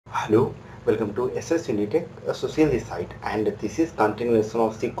Hello, welcome to SS Unitech Social site, and this is continuation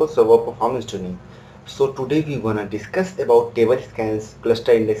of SQL Server performance tuning. So today we gonna discuss about table scans,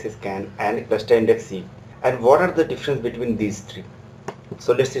 cluster index scan and cluster index seek, and what are the difference between these three.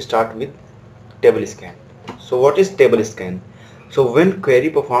 So let's start with table scan. So what is table scan? So when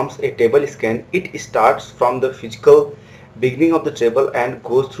query performs a table scan, it starts from the physical beginning of the table and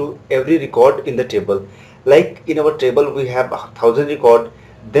goes through every record in the table. Like in our table we have 1000 record,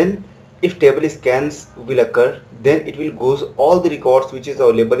 then if table scans will occur, then it will goes all the records which is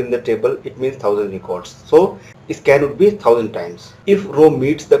available in the table. It means 1000 records. So scan would be 1000 times. If row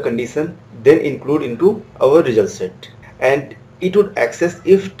meets the condition, then include into our result set, and it would access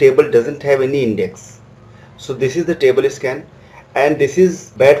if table doesn't have any index. So this is the table scan, and this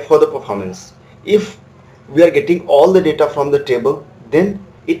is bad for the performance. If we are getting all the data from the table, then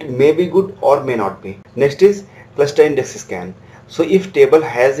it may be good or may not be. Next is cluster index scan. So if table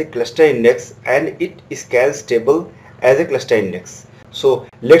has a cluster index and it scans table as a cluster index. So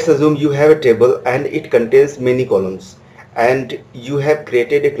let's assume you have a table and it contains many columns, and you have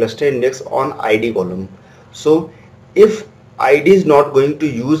created a cluster index on ID column. So if ID is not going to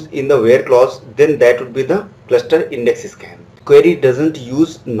use in the where clause, then that would be the cluster index scan. Query doesn't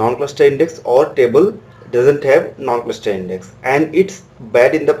use non-cluster index or table doesn't have non-cluster index, and it's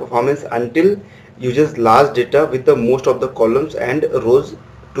bad in the performance until uses large data with the most of the columns and rows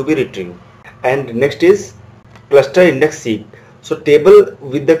to be retrieved. And next is cluster index seek. So table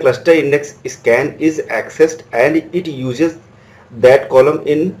with the cluster index scan is accessed and it uses that column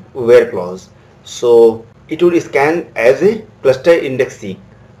in where clause. So it will scan as a cluster index seek.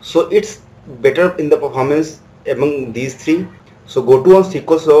 So it's better in the performance among these three. So go to on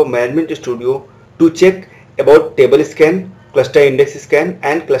SQL Server Management Studio to check about table scan, cluster index scan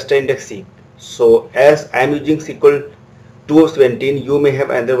and cluster index seek. So as I am using SQL 2.17, you may have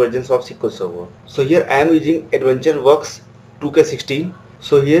other versions of SQL Server. So here I am using Adventure Works 2K16.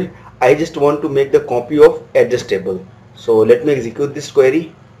 So here I just want to make the copy of address table. So let me execute this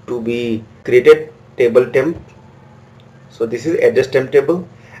query to be created table temp. So this is address temp table,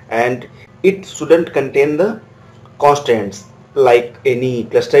 and it shouldn't contain the constants like any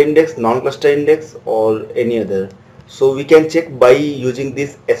cluster index, non-cluster index or any other. So we can check by using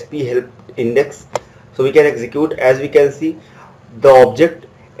this sp help index. So we can execute. As we can see, the object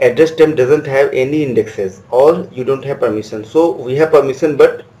address temp doesn't have any indexes, or you don't have permission. So we have permission,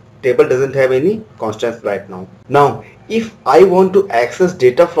 but table doesn't have any constants right now. Now if I want to access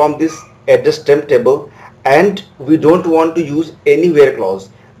data from this address temp table and we don't want to use any where clause,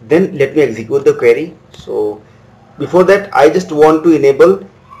 then let me execute the query. So before that I just want to enable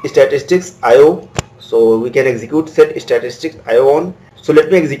statistics IO. So we can execute set statistics IO on. So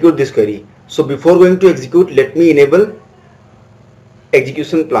let me execute this query. So before going to execute, let me enable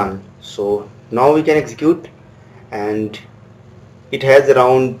execution plan. So now we can execute, and it has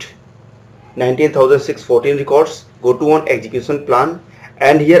around 19,614 records. Go to on execution plan,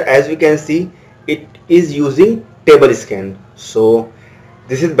 and here as we can see it is using table scan. So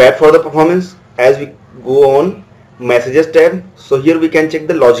this is bad for the performance. As we go on messages tab, so here we can check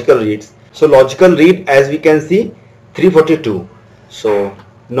the logical reads. So logical read, as we can see, 342. So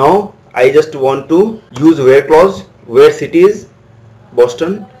now I just want to use where clause, where city is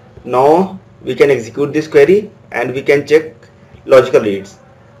Boston. Now we can execute this query and we can check logical reads.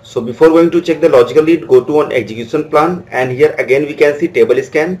 So before going to check the logical read, go to on execution plan, and here again we can see table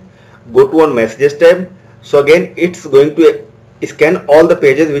scan. Go to on messages tab. So again it's going to scan all the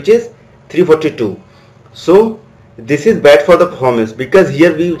pages, which is 342. So this is bad for the performance, because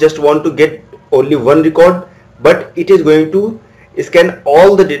here we just want to get only one record, but it is going to scan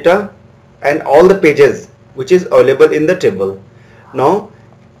all the data and all the pages which is available in the table. Now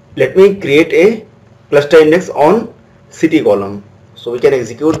let me create a cluster index on city column. So we can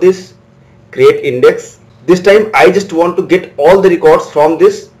execute this, create index. This time I just want to get all the records from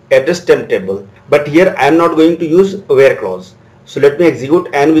this address temp table, but here I am not going to use where clause. So let me execute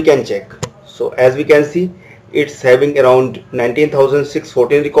and we can check. So as we can see, it's having around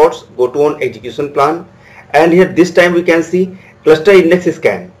 19,614 records. Go to on execution plan, and here this time we can see cluster index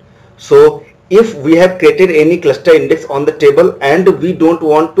scan. So if we have created any cluster index on the table and we don't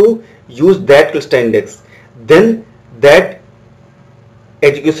want to use that cluster index, then that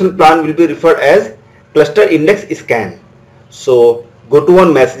execution plan will be referred as cluster index scan. So go to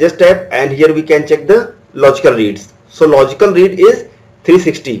one messages tab, and here we can check the logical reads. So logical read is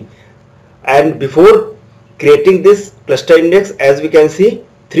 360, and before creating this cluster index, as we can see,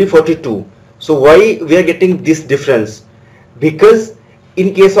 342. So why we are getting this difference? Because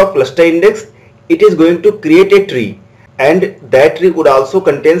in case of cluster index, it is going to create a tree, and that tree would also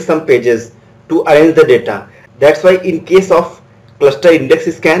contain some pages to arrange the data. That's why in case of cluster index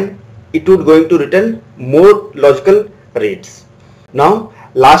scan, it would going to return more logical reads. Now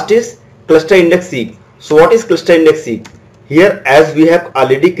last is cluster index seek. So what is cluster index seek? Here, as we have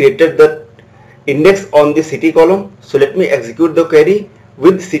already created the index on the city column, so let me execute the query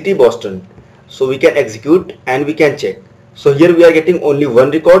with city Boston. So we can execute and we can check. So here we are getting only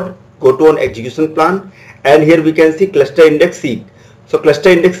one record. Go to an execution plan, and here we can see cluster index seek. So cluster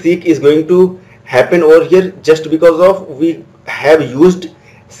index seek is going to happen over here just because of we have used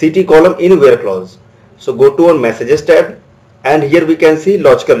city column in where clause. So go to on messages tab, and here we can see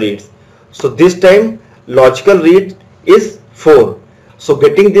logical reads. So this time logical read is 4. So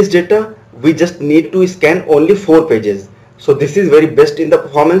getting this data, we just need to scan only 4 pages. So this is very best in the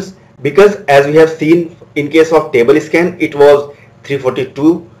performance, because as we have seen in case of table scan it was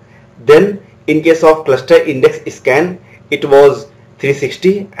 342, then in case of cluster index scan it was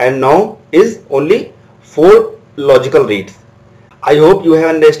 360, and now is only 4 logical reads. I hope you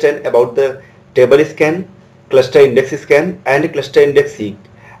have understand about the table scan, cluster index scan and cluster index seek,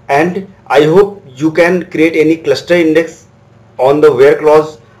 and I hope you can create any cluster index on the where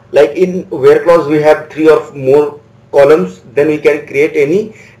clause. Like in where clause we have 3 or more columns, then we can create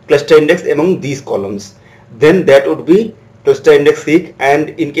any cluster index among these columns, then that would be cluster index seek. And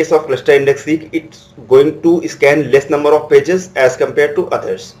in case of cluster index seek, it's going to scan less number of pages as compared to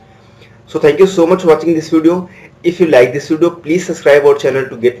others. So thank you so much for watching this video. If you like this video, please subscribe our channel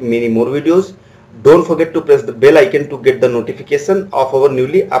to get many more videos. Don't forget to press the bell icon to get the notification of our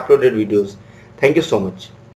newly uploaded videos. Thank you so much.